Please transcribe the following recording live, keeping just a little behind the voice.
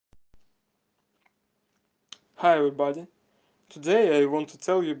Hi everybody. Today I want to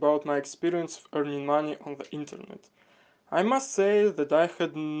tell you about my experience of earning money on the internet. I must say that I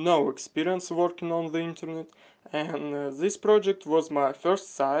had no experience working on the internet and this project was my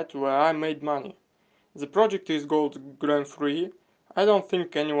first site where I made money. The project is called Gramfree. I don't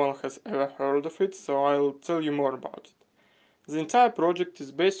think anyone has ever heard of it, so I'll tell you more about it. The entire project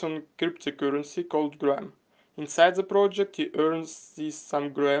is based on cryptocurrency called Gram. Inside the project you earn these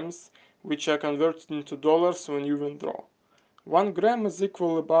some grams which are converted into dollars when you withdraw. 1 gram is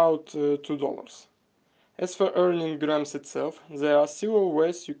equal about $2. As for earning grams itself, there are several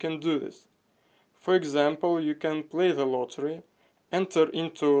ways you can do this. For example, you can play the lottery, enter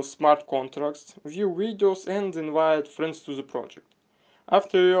into smart contracts, view videos and invite friends to the project.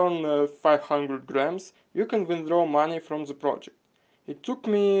 After you earn 500 grams, you can withdraw money from the project. It took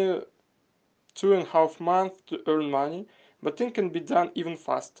me 2.5 months to earn money, but it can be done even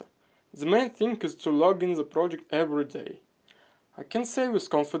faster. The main thing is to log in the project every day. I can say with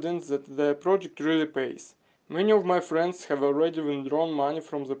confidence that the project really pays. Many of my friends have already withdrawn money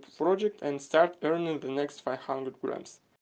from the project and start earning the next 500 grams.